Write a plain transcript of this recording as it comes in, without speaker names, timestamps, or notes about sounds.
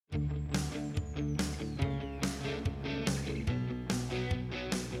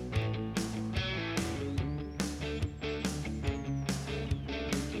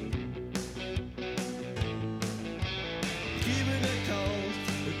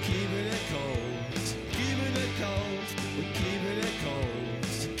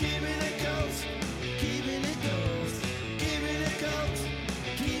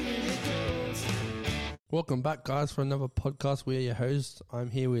Welcome back, guys, for another podcast. We're your hosts. I'm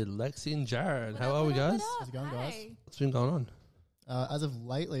here with Lexi and Jared. How are we, guys? How's it going, guys? What's been going on? As of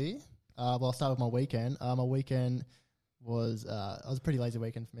lately, I'll start with my weekend. My weekend was it was a pretty lazy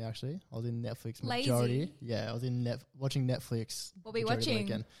weekend for me, actually. I was in Netflix majority. Lazy? Yeah, I was in watching Netflix. What were you majority of the watching?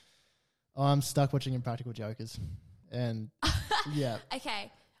 weekend. I'm stuck watching Impractical Jokers, and yeah, Okay,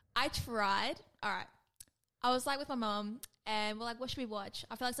 I tried. All right, I was like with my mum, and we're like, "What should we watch?"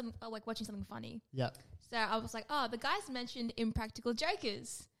 I feel like like watching something funny. yeah. So I was like, "Oh, the guys mentioned Impractical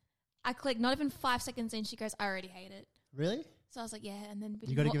Jokers." I clicked. Not even 5 seconds in, she goes, "I already hate it." Really? So I was like, "Yeah," and then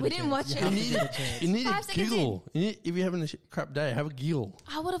You gotta give it we a didn't chance. watch You have it. to give it a chance. You need 5 a seconds giggle. If you're having a crap day, have a giggle.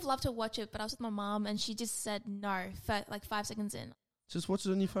 I would have loved to watch it, but I was with my mum, and she just said no for like 5 seconds in. Just watch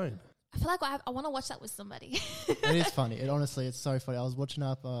it on your phone. I feel like I want to watch that with somebody. It is funny. It's so funny. I was watching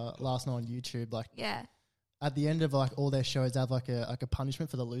up last night on YouTube. Like Yeah, at the end of like all their shows, they have like a punishment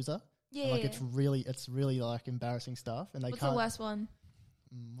for the loser. yeah. And, like it's really like embarrassing stuff, and they What's can't. the worst one?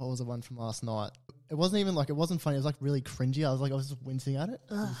 What was the one from last night? It wasn't funny. It was like really cringy. I was just wincing at it.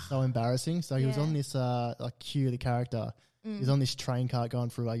 It was so embarrassing. So he was Yeah. on this like Q, the character. He was on this train cart going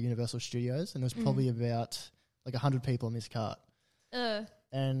through Universal Studios, and there was probably about like 100 people in this cart.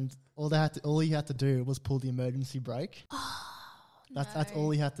 And all he had to do was pull the emergency brake. That's all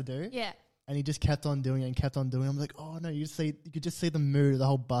he had to do. Yeah. And he just kept on doing it and kept on doing it. I'm like, oh no, you could just see the mood of the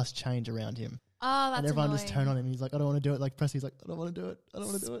whole bus change around him. Oh, that's And everyone annoying. just turned on him. He's like, I don't want to do it. Like Presley's like, I don't want to do it. I don't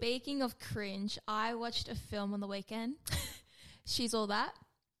want to do it. Speaking of cringe, I watched a film on the weekend. She's All That.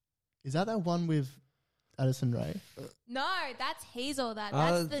 Is that one with Addison Rae? No, that's He's All That.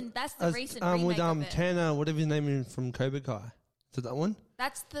 That's the As- recent remake with of it. Tanner, whatever his name is from Cobra Kai. Is it that one?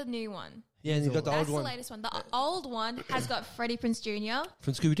 That's the new one. Yeah, and you got the That's old the one latest one. The old one has got Freddie Prinze Jr.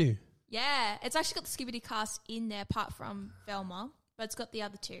 from Scooby Doo. Yeah, it's actually got the Scooby-Doo cast in there apart from Velma, but it's got the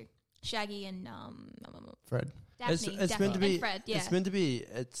other two, Shaggy and Fred. Daphne. It's meant to and be. Fred. Yeah, It's meant to be.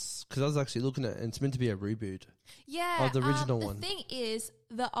 It's because I was actually looking at it. And it's meant to be a reboot. yeah. of the original one. The thing is,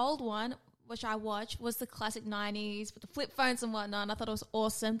 the old one, which I watched, was the classic 90s with the flip phones and whatnot, and I thought it was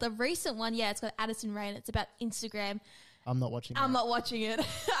awesome. The recent one, yeah, it's got Addison Rae and it's about Instagram. I'm not watching I'm that. not watching it.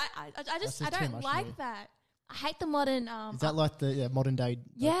 I just I too don't much like for me. that. I hate the modern. Is that like the modern day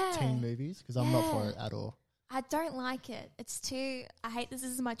Yeah. teen movies? Because I'm not Yeah. for it at all. I don't like it. It's too. I hate this.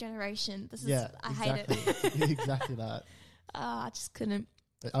 This is my generation. This is. Yeah, I hate exactly. it. Exactly that. I just couldn't.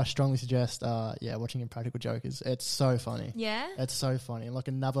 But I strongly suggest, watching Impractical Jokers. It's so funny. Yeah. It's so funny. Like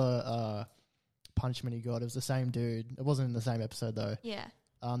another punishment he got. It was the same dude. It wasn't in the same episode though. Yeah.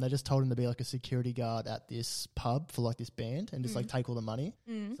 They just told him to be like a security guard at this pub for like this band and just like take all the money.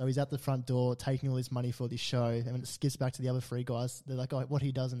 So he's at the front door taking all this money for this show, and when it skips back to the other three guys, they're like, oh, what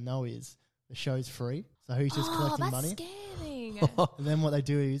he doesn't know is the show's free. So he's just collecting that's money. scaring. And then what they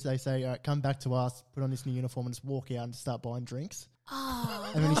do is they say, all right, come back to us, put on this new uniform and just walk out and start buying drinks.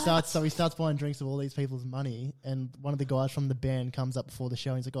 And then he starts buying drinks of all these people's money. And one of the guys from the band comes up before the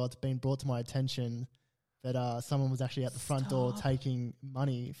show and he's like, oh, it's been brought to my attention that someone was actually at the front door taking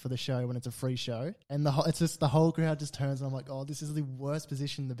money for the show when it's a free show. And the whole crowd just turns and I'm like, oh, this is the worst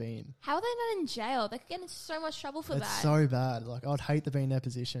position to be in. How are they not in jail? They could get into so much trouble for It's that. so bad. Like, I'd hate to be in their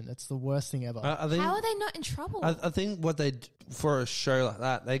position. It's the worst thing ever. I think. How are they not in trouble? I think what they for a show like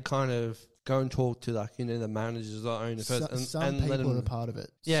that, they kind of go and talk to the managers or owners first, Some and let people them, are part of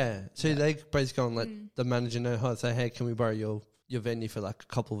it. Yeah, so they basically go and let the manager know. How say, hey, can we borrow your venue for like a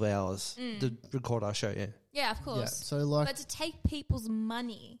couple of hours to record our show? Yeah. yeah, of Yeah. course. So like But to take people's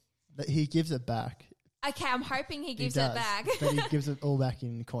money. he gives it back. Okay, I'm hoping he gives He it does, back. but he gives it all back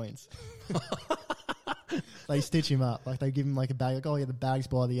in coins. They stitch him up. Like they give him like a bag. Like, oh yeah, the bag's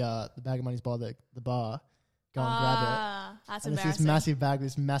by the bag of money's by the bar. Go and grab it. That's And it's embarrassing. this massive bag, with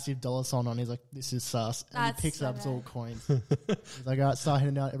this massive dollar sign on. He's like, this is sus. And That's he picks it so up. It's all bad. coins. He's like, all right, start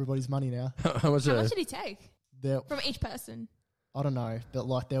handing out everybody's money now. How much? How much did he take There, from each person? I don't know, but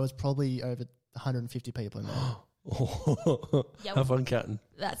like there was probably over 150 people in there. Yeah, Have fun counting.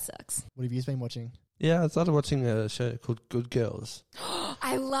 that sucks. What have you been watching? Yeah, I started watching a show called Good Girls.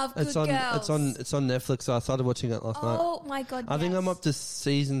 I love Good It's on Netflix. So I started watching it last night. Oh my god! I think yes. I'm up to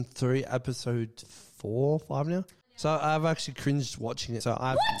season 3, episode 4 or 5 now. So I've actually cringed watching it. So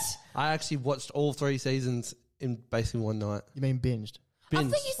I actually watched all 3 seasons in basically one night. You mean binged? I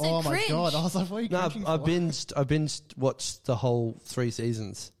think you said Oh my cringe. god! I was like, what are you No, cringing I for? binged watched the whole 3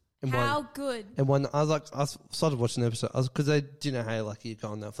 seasons. In How one, good? and one, I started watching the episode because they you know how like you go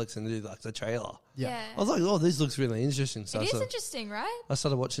on Netflix and do like the trailer. Yeah. I was like, oh, this looks really interesting. So It is I interesting, right?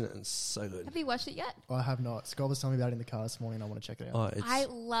 started watching it and it's so good. Have you watched it yet? I have not. Scott was telling me about it in the car this morning. I want to check it out. Oh, it's I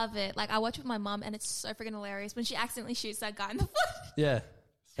love it. Like I watch it with my mum, and it's so freaking hilarious when she accidentally shoots that guy in the foot. yeah.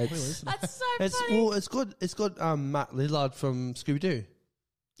 It's That's so it's funny. well, it's good. It's got Matt Lillard from Scooby Doo.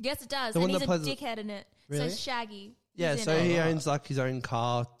 Yes, it does. The And one he's that a plays dickhead in it. Really? So Shaggy. Yeah, He's in so it. he Oh, right. owns like his own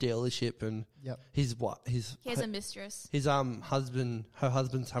car dealership, and Yep. his He has a mistress. his husband, her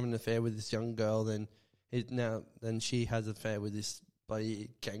husband's having an affair with this young girl. Then she has an affair with this bloody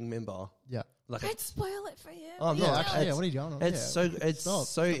gang member. Yeah. Like Don't spoil it for him. Oh, Yeah, no, actually, it's- what are you going on? it's Yeah. so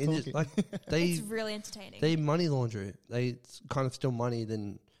Stop interesting. talking. Like they It's really entertaining. they money launder it. They kind of steal money,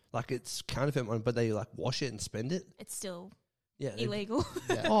 then like it's counterfeit money, but they like wash it and spend it. It's still Yeah. illegal.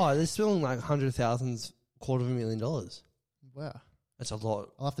 Yeah. Oh, they're stealing like $100,000, $250,000. Wow. That's a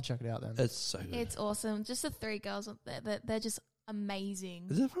lot. I'll have to check it out then. It's so good. It's awesome. Just the 3 girls up there. They're just amazing.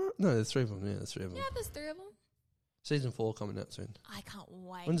 Is it four? No, there's 3 of them. Yeah, there's 3 of them. Yeah, there's 3 of them. Season 4 coming out soon. I can't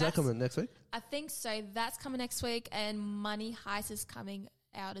wait. When's that That's- coming? Next week? I think so. That's coming next week, and Money Heist is coming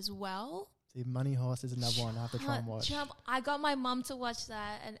out as well. See, Money Horse is another one I have to try and watch. Jump. I got my mum to watch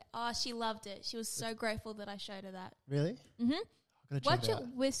that, and she loved it. She was so grateful that I showed her that. Really? Mm-hmm. I'm gonna Watch check it it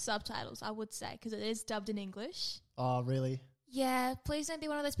out. with subtitles, I would say, because it is dubbed in English. Oh, really? Yeah, please don't be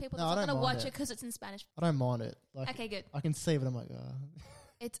one of those people No, that's I not don't going to mind watch it. it because it's in Spanish. I don't mind it. Like, Okay, good. I can see it, but I'm like, oh.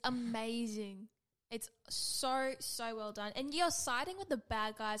 It's amazing. It's so well done. And you're siding with the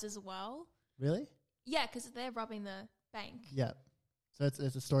bad guys as well. Really? Yeah, because they're robbing the bank. Yeah. So it's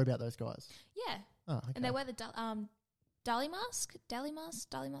a story about those guys. Yeah. Oh, okay. And they wear the Dali mask? Dali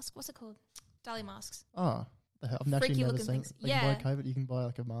mask? What's it called? Dali masks. Oh, the hell? I've actually Freaky never looking seen. things. Like Yeah. You buy COVID, you can buy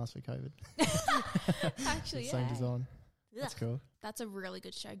like a mask for COVID. Actually, Same yeah. design. That's Ugh. cool. That's a really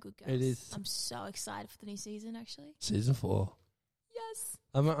good show, Good Girls. It is. I'm so excited for the new season, actually. Season 4. Yes.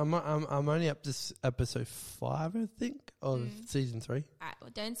 I'm only up to episode 5, I think, of season 3. All right, well,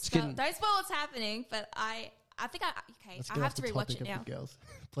 don't kidding. spoil what's happening, but I think Let's I get have off to the rewatch topic it of now. Good Girls,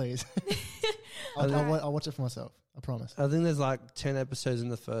 please. Alright. I'll watch it for myself. I promise. I think there's like 10 episodes in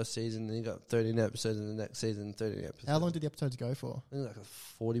the first season, then you got 13 episodes in the next season, 13 episodes. How long did the episodes go for? I think like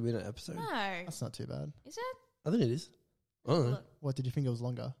a 40-minute episode. No. That's not too bad. Is it? I think it is. I don't know. Look, What, did you think it was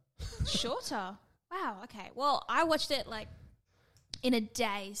longer? shorter. Wow, okay. Well, I watched it like in a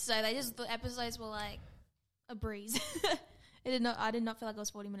day, so the episodes were like a breeze. I did not feel like it was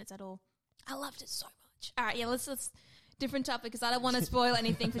 40 minutes at all. I loved it so much. All right, yeah, let's different topic because I don't want to spoil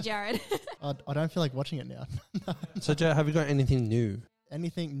anything for Jared. I don't feel like watching it now. So, Joe, have you got anything new?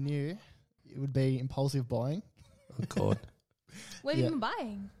 Anything new, it would be impulsive buying. Oh, God. What have you Yeah. been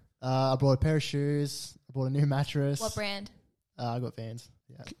buying? I bought a pair of shoes. I bought a new mattress. What brand? I got Vans.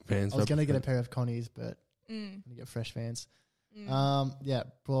 Yeah. Vans, I was going to get a pair of Connies, but Mm. I'm going to get fresh Vans. Mm. Yeah,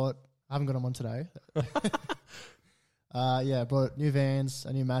 I haven't got them on today. Bought new Vans,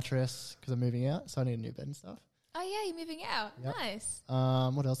 a new mattress because I'm moving out, so I need a new bed and stuff. Oh yeah, you're moving out. Yep. Nice.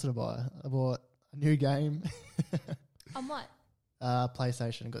 What else did I buy? I bought a new game, On what?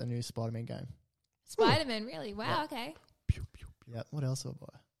 PlayStation. Got the new Spider-Man game. Spider-Man, really? Wow, Yeah. okay. Yeah. What else did I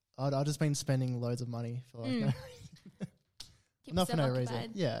buy? I've just been spending loads of money for like Keep not for no yourself reason.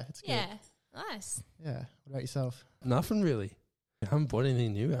 occupied. Yeah, it's good. Yeah. Nice. Yeah. What about yourself? Nothing really. I haven't bought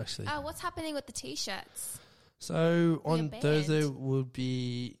anything new, actually. What's happening with the t-shirts? So, Your on band. Thursday will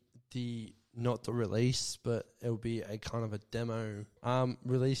be not the release, but it'll be a kind of a demo.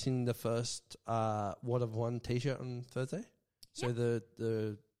 Releasing the first What of One t-shirt on Thursday. So Yep.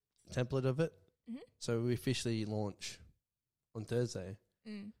 the template of it. Mhm. So we officially launch on Thursday.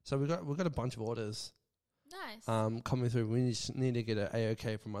 Mm. So we got a bunch of orders Nice. coming through. We just need to get an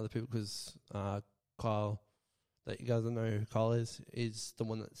AOK from other people because Kyle, that you guys don't know who Kyle is the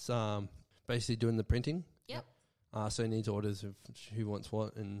one that's basically doing the printing. Yep. So he needs orders of who wants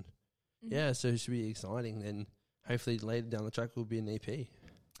what, and Mhm. yeah, so it should be exciting. Then hopefully later down the track will be an EP.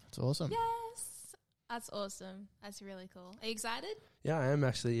 It's awesome. Yes. That's awesome. That's really cool. Are you excited? Yeah, I am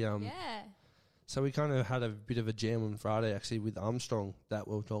actually. Yeah. So we kind of had a bit of a jam on Friday actually with Armstrong that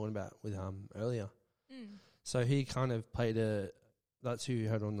we were talking about with earlier. Mm. So he kind of played that's who you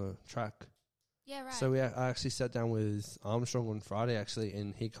heard on the track. Yeah, right. So I actually sat down with Armstrong on Friday actually,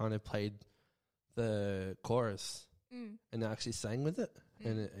 and he kind of played the chorus Mm. and actually sang with it, Mm.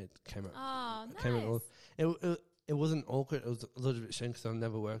 and it came out. Oh, nice. Came out it wasn't awkward. It was a little bit shame because I've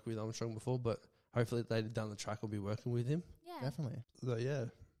never worked with Armstrong before, but hopefully later down the track I'll be working with him. Yeah. Definitely. So yeah,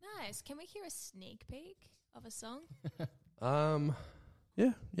 Nice. Can we hear a sneak peek of a song?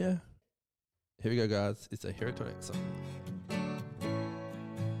 yeah. Here we go, guys. It's a Hero Tonic song.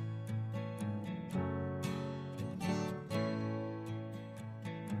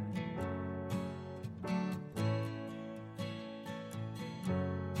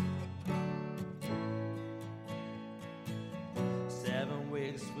 Seven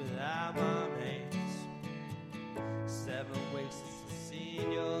weeks without my mates. 7 weeks is the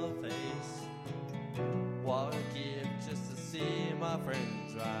seen your face. What a gift just to see my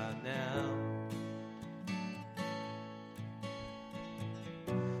friends right now.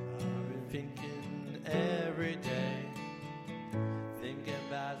 I've been thinking every day, thinking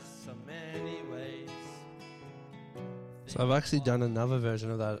about so many ways. So I've actually done another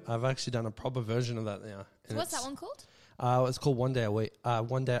version of that. I've actually done a proper version of that now. So what's that one called? It's called One Day a Week.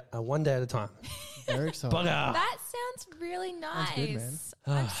 One day at a time. Very exciting. Bugger. That sounds really nice. Sounds good, man.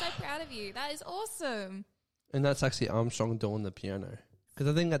 I'm so proud of you. That is awesome. And that's actually Armstrong doing the piano. Because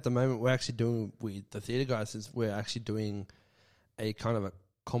I think at the moment we're actually doing with the theatre guys is we're actually doing a kind of a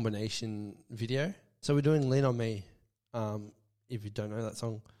combination video. So we're doing Lean on Me, if you don't know that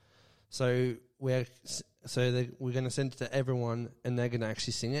song. So we're going to send it to everyone and they're going to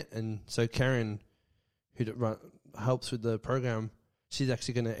actually sing it. And so Karen, who helps with the program, she's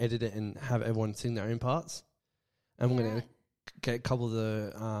actually going to edit it and have everyone sing their own parts. And we're going to get a couple of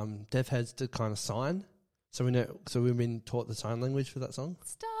the deaf heads to kind of sign. So we know. So we've been taught the sign language for that song.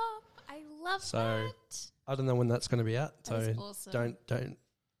 Stop! I love So that. I don't know when that's going to be out. That is So awesome. don't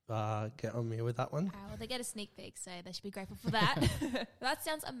get on me with that one. Well, they get a sneak peek, so they should be grateful for that. That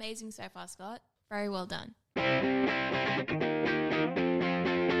sounds amazing so far, Scott. Very well done.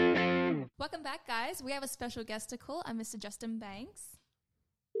 Welcome back, guys. We have a special guest to call. I'm Mr. Justin Banks.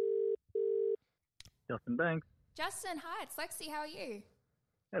 Justin Banks. Justin, hi. It's Lexi. How are you?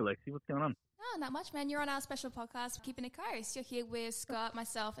 Hey, Lexi, what's going on? Oh, not much, man. You're on our special podcast, Keeping It Coast. You're here with Scott,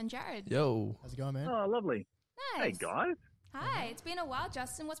 myself, and Jared. Yo. How's it going, man? Oh, lovely. Nice. Hey, guys. Hi. It's been a while,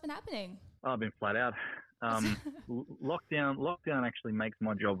 Justin. What's been happening? Oh, I've been flat out. Lockdown actually makes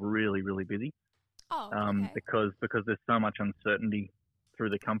my job really, really busy. Oh, okay. Because there's so much uncertainty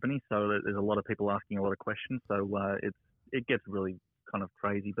through the company. So there's a lot of people asking a lot of questions. So it gets really kind of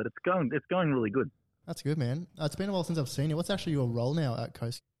crazy, but it's going really good. That's good, man. It's been a while since I've seen you. What's actually your role now at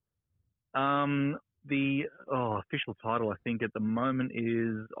Coast? The official title I think at the moment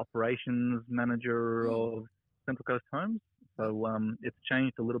is Operations Manager of Central Coast Homes. So it's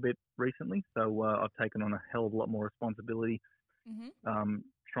changed a little bit recently. So I've taken on a hell of a lot more responsibility. Mm-hmm.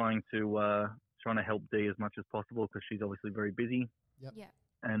 Trying to help Dee as much as possible because she's obviously very busy. Yep. Yeah.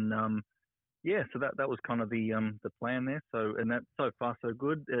 And so that was kind of the plan there. So and that so far so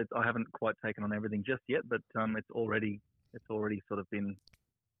good. I haven't quite taken on everything just yet, but it's already sort of been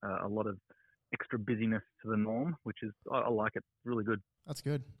a lot of extra busyness to the norm, which is I like it. It's really good. That's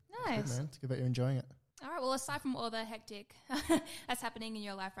good. Nice. That's good, man. It's good that you're enjoying it. All right. Well, aside from all the hectic that's happening in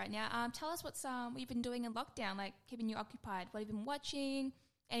your life right now, tell us what you've been doing in lockdown, like keeping you occupied. What have you been watching?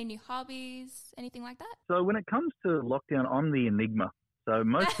 Any new hobbies? Anything like that? So when it comes to lockdown, I'm the enigma. So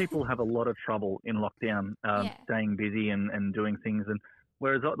most people have a lot of trouble in lockdown, staying busy and doing things. And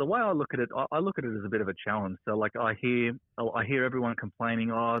whereas the way I look at it, I look at it as a bit of a challenge. So like I hear everyone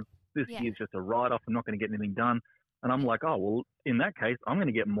complaining, oh, this year's just a write-off. I'm not going to get anything done. And I'm like, oh, well, in that case, I'm going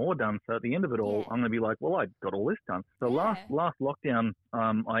to get more done. So at the end of it all, I'm going to be like, well, I got all this done. So last lockdown,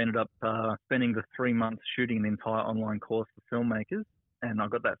 I ended up spending the 3 months shooting an entire online course for filmmakers. And I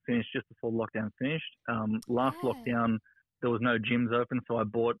got that finished just before lockdown finished. Last lockdown, there was no gyms open. So I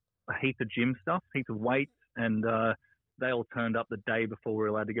bought a heap of gym stuff, heaps of weights, and they all turned up the day before we were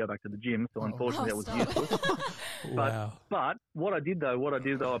allowed to go back to the gym. So unfortunately, that was useless. Wow. But what I did though,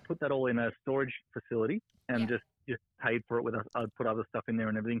 I put that all in a storage facility and just paid for it with I put other stuff in there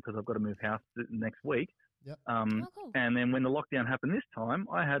and everything because I've got to move house next week. Yep. Cool. And then when the lockdown happened this time,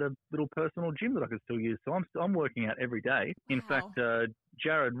 I had a little personal gym that I could still use. So I'm working out every day. In fact,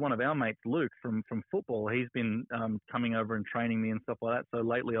 Jared, one of our mates, Luke from football, he's been coming over and training me and stuff like that. So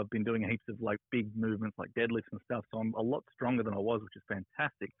lately I've been doing heaps of like big movements like deadlifts and stuff. So I'm a lot stronger than I was, which is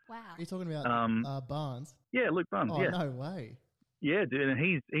fantastic. Wow. Are you talking about Barnes? Yeah, Luke Barnes. Oh, yeah. no way. Yeah, dude, and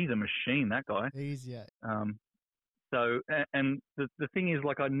he's a machine, that guy. So, and the thing is,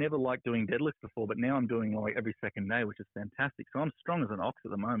 like, I never liked doing deadlifts before, but now I'm doing like every second day, which is fantastic. So I'm strong as an ox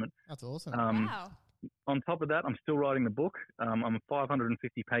at the moment. That's awesome. Wow. On top of that, I'm still writing the book. I'm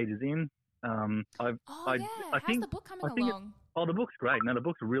 550 pages in. How's the book coming along? The book's great. No, the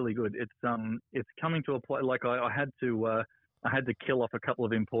book's really good. It's coming to a point, like I had to kill off a couple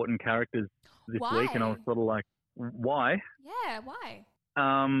of important characters this week, and I was sort of like, why? Yeah,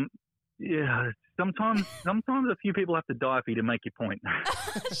 why? Yeah, sometimes a few people have to die for you to make your point.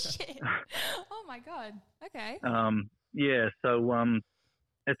 Shit. Oh my God. Okay. So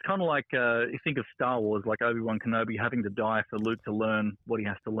it's kind of like you think of Star Wars, like Obi-Wan Kenobi having to die for Luke to learn what he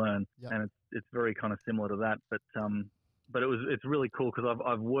has to learn, and it's very kind of similar to that. But it's really cool because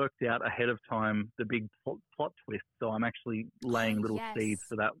I've worked out ahead of time the big plot twist, so I'm actually laying little seeds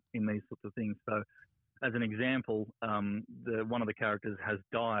for that in these sorts of things. So as an example, one of the characters has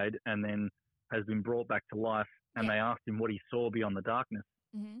died and then has been brought back to life, and they asked him what he saw beyond the darkness.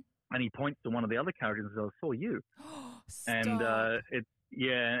 Mm-hmm. And he points to one of the other characters and says, "I saw you." Stop.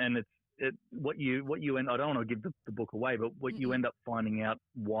 And what you end. I don't want to give the book away, but what you end up finding out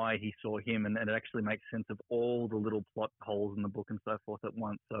why he saw him, and it actually makes sense of all the little plot holes in the book and so forth at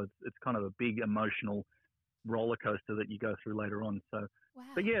once. So it's kind of a big emotional roller coaster that you go through later on. So,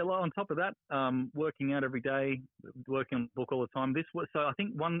 but yeah, on top of that, working out every day, working on the book all the time. So I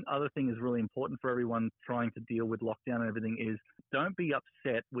think one other thing is really important for everyone trying to deal with lockdown and everything is don't be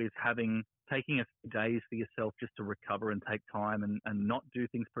upset with taking a few days for yourself just to recover and take time and not do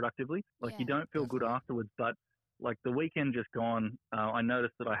things productively. Like you don't feel good afterwards, but like the weekend just gone, I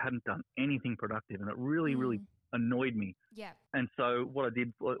noticed that I hadn't done anything productive, and it really, really annoyed me. Yeah. And so what I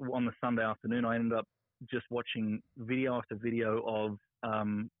did on the Sunday afternoon, I ended up just watching video after video of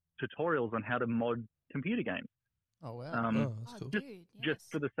tutorials on how to mod computer games. Oh, wow. That's cool.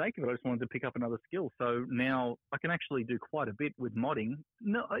 Just for the sake of it, I just wanted to pick up another skill. So now I can actually do quite a bit with modding.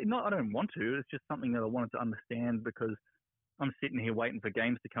 No, I don't want to. It's just something that I wanted to understand because I'm sitting here waiting for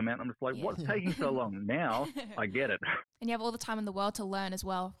games to come out. And I'm just like, what's taking so long? Now I get it. And you have all the time in the world to learn as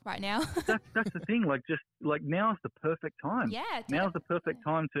well right now. That's the thing. Like now's the perfect time. Yeah. Now's the perfect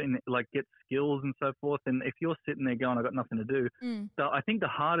time to get skills and so forth. And if you're sitting there going, I've got nothing to do. So I think the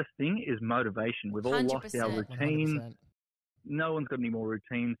hardest thing is motivation. We've all 100%. Lost our routine. 100%. No one's got any more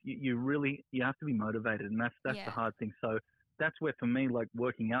routines. You have to be motivated, and that's the hard thing. So that's where, for me, like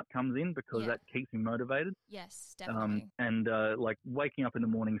working out comes in because that keeps me motivated. Yes, definitely. And like waking up in the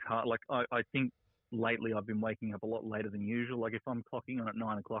morning's hard. Like I think lately I've been waking up a lot later than usual. Like if I'm clocking on at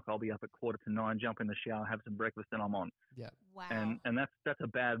 9 o'clock, I'll be up at 8:45, jump in the shower, have some breakfast, and I'm on. Yeah. Wow. And that's a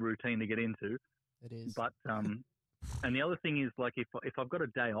bad routine to get into. It is. But and the other thing is, like, if I've got a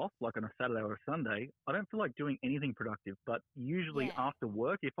day off, like on a Saturday or a Sunday, I don't feel like doing anything productive. But usually after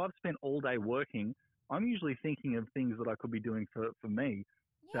work, if I've spent all day working, I'm usually thinking of things that I could be doing for me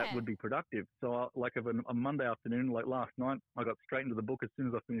that would be productive. So like a Monday afternoon, like last night, I got straight into the book as soon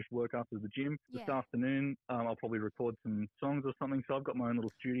as I finished work after the gym. This afternoon, I'll probably record some songs or something. So I've got my own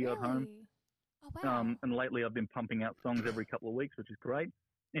little studio at home. Oh, wow. And lately I've been pumping out songs every couple of weeks, which is great.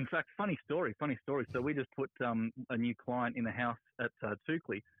 In fact, funny story. So we just put a new client in the house at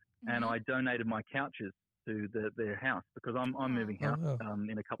Toukley, and I donated my couches to their house because I'm moving house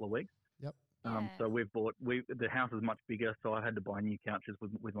in a couple of weeks. Yep. So the house is much bigger, so I had to buy new couches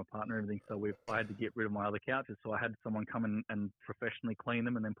with my partner and everything. So I had to get rid of my other couches. So I had someone come and professionally clean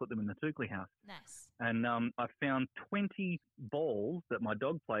them and then put them in the Toukley house. Nice. And I found 20 balls that my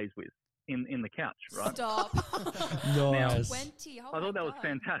dog plays with in the couch, right? Stop. Nice. 20. I thought that was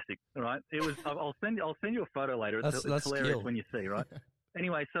fantastic, right? It was. I'll send you a photo later. It's hilarious skill. when you see, right?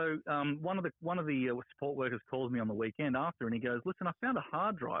 Anyway, so one of the support workers calls me on the weekend after, and he goes, "Listen, I found a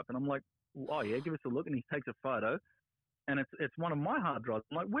hard drive," and I'm like, "Oh yeah, give us a look." And he takes a photo, and it's one of my hard drives.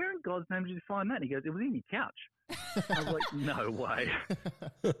 I'm like, "Where in God's name did you find that?" And he goes, "It was in your couch." I was like, "No way."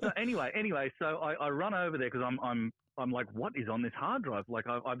 So anyway, so I run over there because I'm like, what is on this hard drive? Like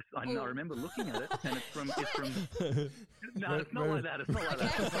I remember looking at it, and it's from. No, it's not like that. It's not like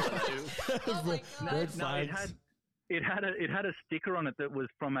that. Oh my God. No, it had a sticker on it that was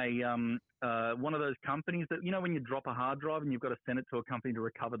from one of those companies that, you know, when you drop a hard drive and you've got to send it to a company to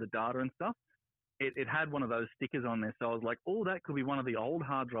recover the data and stuff. It had one of those stickers on there, so I was like, oh, that could be one of the old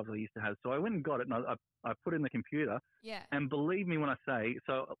hard drives I used to have. So I went and got it, and I put it in the computer. Yeah. And believe me when I say,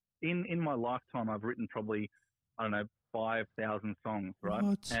 so in my lifetime, I've written probably, I don't know, 5,000 songs,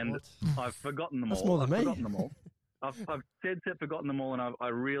 right? And I've forgotten them all. That's more than me. I've forgotten them all. I've dead set forgotten them all, and I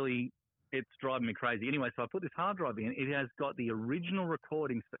really, it's driving me crazy. Anyway, so I put this hard drive in. It has got the original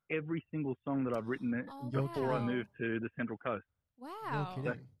recordings for every single song that I've written before I moved to the Central Coast. Wow.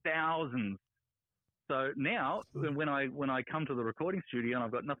 So thousands. So now, when I come to the recording studio and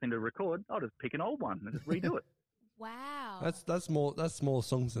I've got nothing to record, I'll just pick an old one and just redo it. Wow. That's more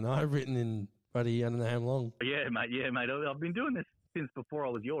songs than I've written in buddy, I don't know how long. Yeah, mate. I've been doing this since before I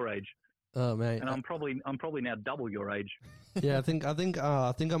was your age. Oh, mate. And I'm probably now double your age. Yeah, I think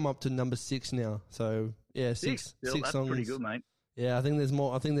I'm up to number 6 now. So yeah, six that's songs. Pretty good, mate. Yeah, I think there's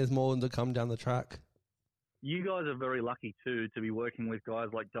more to come down the track. You guys are very lucky too to be working with guys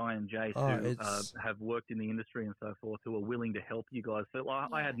like Di and Jace who have worked in the industry and so forth, who are willing to help you guys. So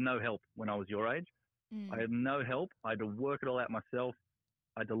I had no help when I was your age. I had no help. I had to work it all out myself.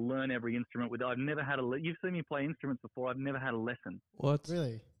 I had to learn every instrument. I've never had you've seen me play instruments before. I've never had a lesson. What?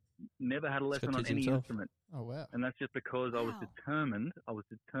 Really? Never had a lesson on any instrument. Oh, wow. And that's just because I was determined. I was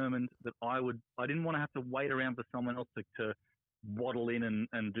determined that I didn't want to have to wait around for someone else to waddle in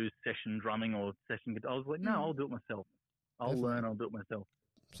and do session drumming or session guitar. I was like, no, I'll do it myself. I'll learn. I'll do it myself.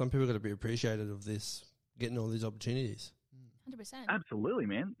 Some people got to be appreciated of this, getting all these opportunities. 100%. Absolutely,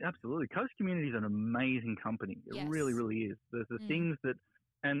 man. Absolutely. Coast Community is an amazing company. It really, really is. There's the things that,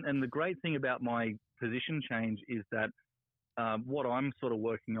 and the great thing about my position change is that what I'm sort of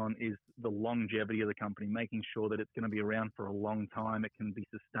working on is the longevity of the company, making sure that it's going to be around for a long time. It can be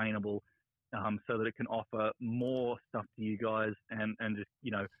sustainable, so that it can offer more stuff to you guys. And just,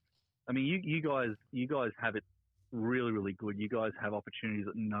 I mean, you guys have it really, really good. You guys have opportunities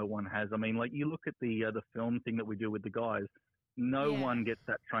that no one has. I mean, like you look at the film thing that we do with the guys. No one gets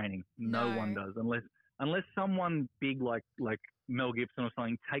that training. No one does, unless someone big like Mel Gibson or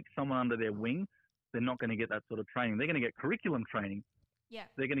something takes someone under their wing. They're not going to get that sort of training. They're going to get curriculum training. Yeah.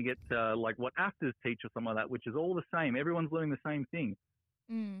 They're going to get like what actors teach or something like that, which is all the same. Everyone's learning the same thing.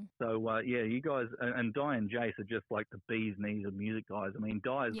 So you guys and Di and Jace are just like the bee's knees of music guys. I mean,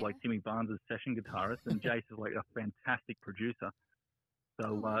 Di is like Timmy Barnes' session guitarist, and Jace is like a fantastic producer.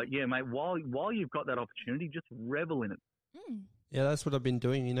 So mate, while you've got that opportunity, just revel in it. Yeah, that's what I've been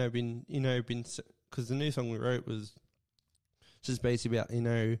doing. Because the new song we wrote was just basically about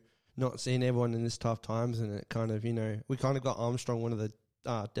not seeing everyone in this tough times, and it kind of we kind of got Armstrong, one of the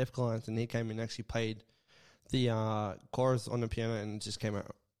deaf clients, and he came and actually played the chorus on the piano, and it just came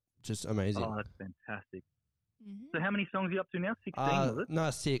out just amazing. Oh, that's fantastic. So how many songs are you up to now? 16, was it? No,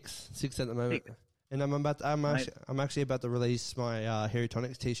 6 at the moment. 6. And I'm actually about to release my Hairy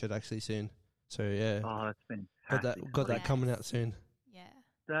Tonics t-shirt actually soon. So yeah. Oh, that's fantastic. Got that coming out soon. Yeah.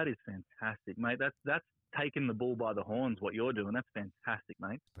 That is fantastic, mate. That's taking the bull by the horns. What you're doing, that's fantastic,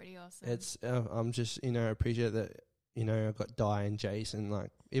 mate. Pretty awesome. It's I'm just appreciate that I've got Di and Jace, and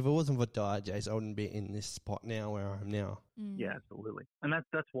like if it wasn't for Di and Jace, I wouldn't be in this spot now where I am now. Yeah, absolutely. And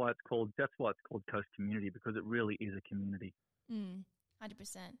that's why it's called Coast Community, because it really is a community. 100%.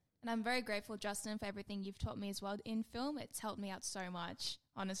 And I'm very grateful, Justin, for everything you've taught me as well in film. It's helped me out so much.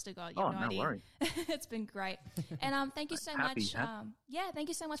 Honest to God, you have no idea. Worry. It's been great. And thank you so much. Thank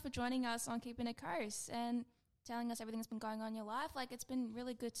you so much for joining us on Keeping It Coast and telling us everything that's been going on in your life. Like, it's been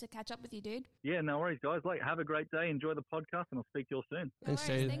really good to catch up with you, dude. Yeah, no worries, guys. Like, have a great day. Enjoy the podcast, and I'll speak to you all soon. Thanks,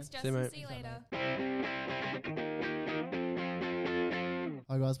 Jade. Thanks, Justin. See you later.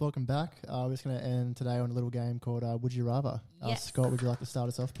 Hi guys, welcome back. We're just going to end today on a little game called Would You Rather. Yes. Scott, would you like to start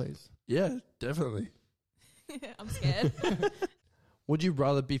us off, please? Yeah, definitely. I'm scared. Would you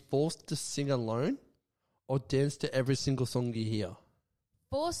rather be forced to sing alone or dance to every single song you hear?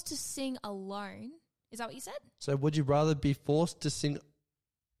 Forced to sing alone? Is that what you said? So would you rather be forced to sing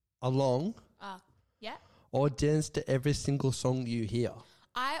along Yeah. or dance to every single song you hear?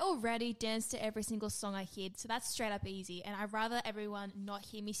 I already dance to every single song I hear, so that's straight up easy. And I'd rather everyone not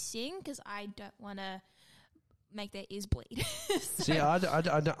hear me sing because I don't want to make their ears bleed. See, I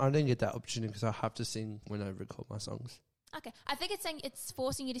didn't get that opportunity because I have to sing when I record my songs. Okay. I think it's saying it's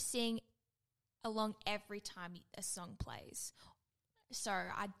forcing you to sing along every time a song plays. So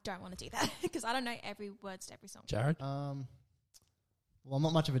I don't want to do that because I don't know every words to every song. Jared? Well, I'm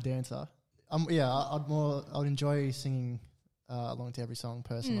not much of a dancer. I'd enjoy singing along to every song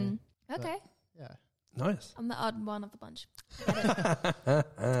personally. Okay. Yeah. Nice. I'm the odd one of the bunch. It's not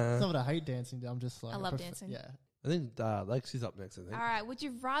that I hate dancing. I'm just like... I love dancing. Yeah. I think Lexi's up next, I think. All right. Would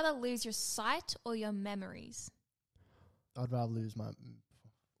you rather lose your sight or your memories? I'd rather lose my...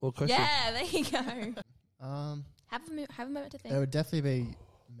 Well, question. Yeah, there you go. Have a moment to think. There would definitely be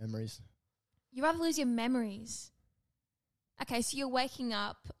memories. You rather lose your memories. Okay, so you're waking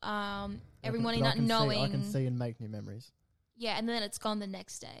up every morning not knowing. I can see and make new memories. Yeah, and then it's gone the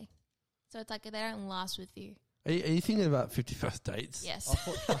next day. So it's like they don't last with you. Are you thinking about 51st dates? Yes.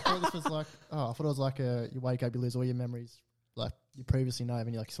 I thought this was like... I thought it was like you wake up, you lose all your memories like you previously know,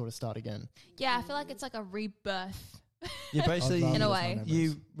 and you like sort of start again. Yeah, I feel like it's like a rebirth. You basically, in a way,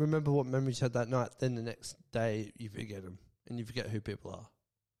 you remember what memories you had that night, then the next day you forget them, and you forget who people are.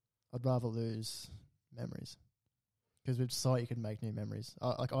 I'd rather lose memories. Because with sight, you can make new memories.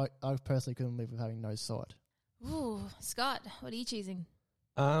 I personally couldn't live with having no sight. Ooh, Scott, what are you choosing?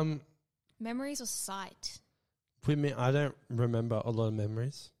 Memories or sight? With me, I don't remember a lot of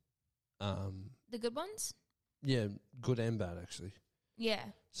memories. The good ones? Yeah, good and bad, actually. Yeah.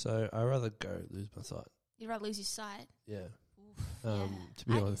 So I'd rather go lose my sight. You'd rather lose your sight? Yeah. Yeah. To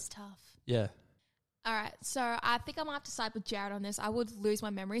be honest. It's tough. Yeah. All right, so I think I might have to side with Jared on this. I would lose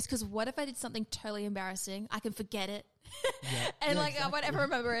my memories because what if I did something totally embarrassing? I can forget it. And exactly. I won't ever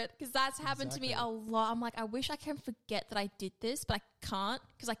remember it because that's happened to me a lot. I'm like, I wish I can forget that I did this, but I can't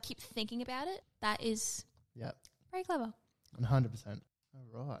because I keep thinking about it. That is very clever. 100%.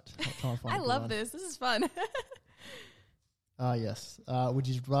 All right. I love this. This is fun. Yes. Would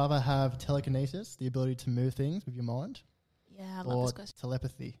you rather have telekinesis, the ability to move things with your mind, Yeah, I love or this question.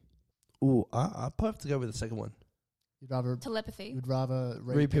 telepathy? Ooh, I'd probably have to go with the second one. You'd rather Telepathy. You'd rather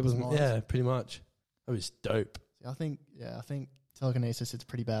Read people's minds. Yeah, pretty much. That was dope. I think telekinesis is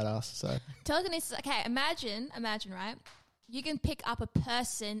pretty badass. So Telekinesis. Okay, imagine, right? You can pick up a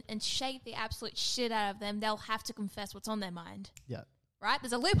person and shake the absolute shit out of them. They'll have to confess what's on their mind. yeah, Right?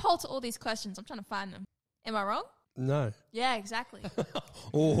 There's a loophole to all these questions. I'm trying to find them. Am I wrong? No. Yeah, exactly.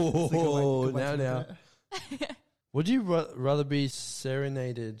 Oh, Good way to now. look at it. Would you rather be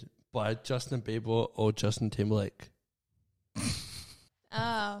serenaded by Justin Bieber or Justin Timberlake?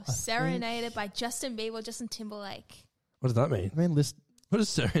 Oh, serenaded by Justin Bieber, Justin Timberlake. What does that mean? I mean, What does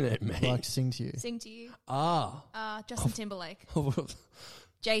serenade mean? like sing to you. Sing to you. Oh. Justin Timberlake.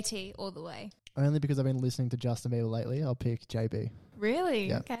 JT all the way. Only because I've been listening to Justin Bieber lately, I'll pick JB. Really?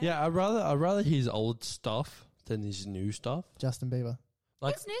 Yeah. Okay. Yeah, I'd rather his old stuff than his new stuff. Justin Bieber.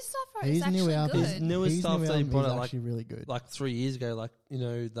 Like His new stuff His is actually new album, good. His newest His stuff new that he album put is out actually really good. like 3 years ago, like, you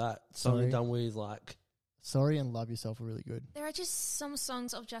know, that song Sorry. done with like Sorry and Love Yourself are really good. There are just some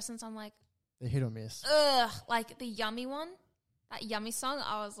songs of Justin's I'm like, They're hit or miss. ugh. Like the Yummy one, that Yummy song,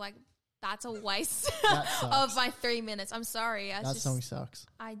 I was like, that's a waste That sucks. of my 3 minutes. I'm sorry. That song sucks.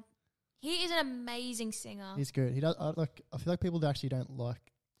 He is an amazing singer. He's good. He does. I feel like people actually don't like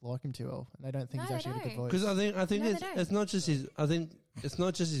him too well, and they don't think No, he's actually they got a good don't. voice. because I think No, they it's don't. not just his. I think it's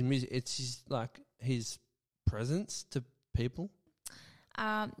not just his music. It's his like his presence to people.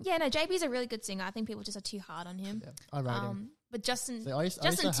 Yeah, no, JB's a really good singer. I think people just are too hard on him. Yeah, I rate him. But Justin See, I used to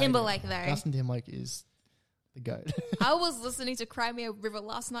Justin hate him. Timberlake though. Justin Timberlake is the goat. I was listening to Cry Me a River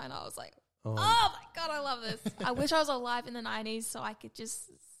last night and I was like, Oh, oh my God, I love this. I wish I was alive in the 90s so I could just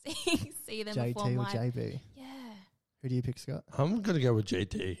see them perform JT or live. JB. Yeah. Who do you pick, Scott? I'm gonna go with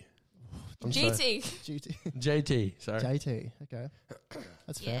JT. I'm sorry. GT. GT. JT. Sorry. JT. Okay,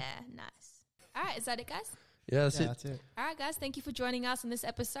 that's fair. Yeah, nice. All right, is that it, guys? Yeah, that's Yeah, it. that's it. All right, guys, thank you for joining us on this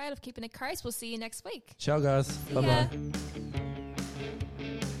episode of Keeping It Coast. We'll see you next week. Ciao, guys. See Bye ya. bye.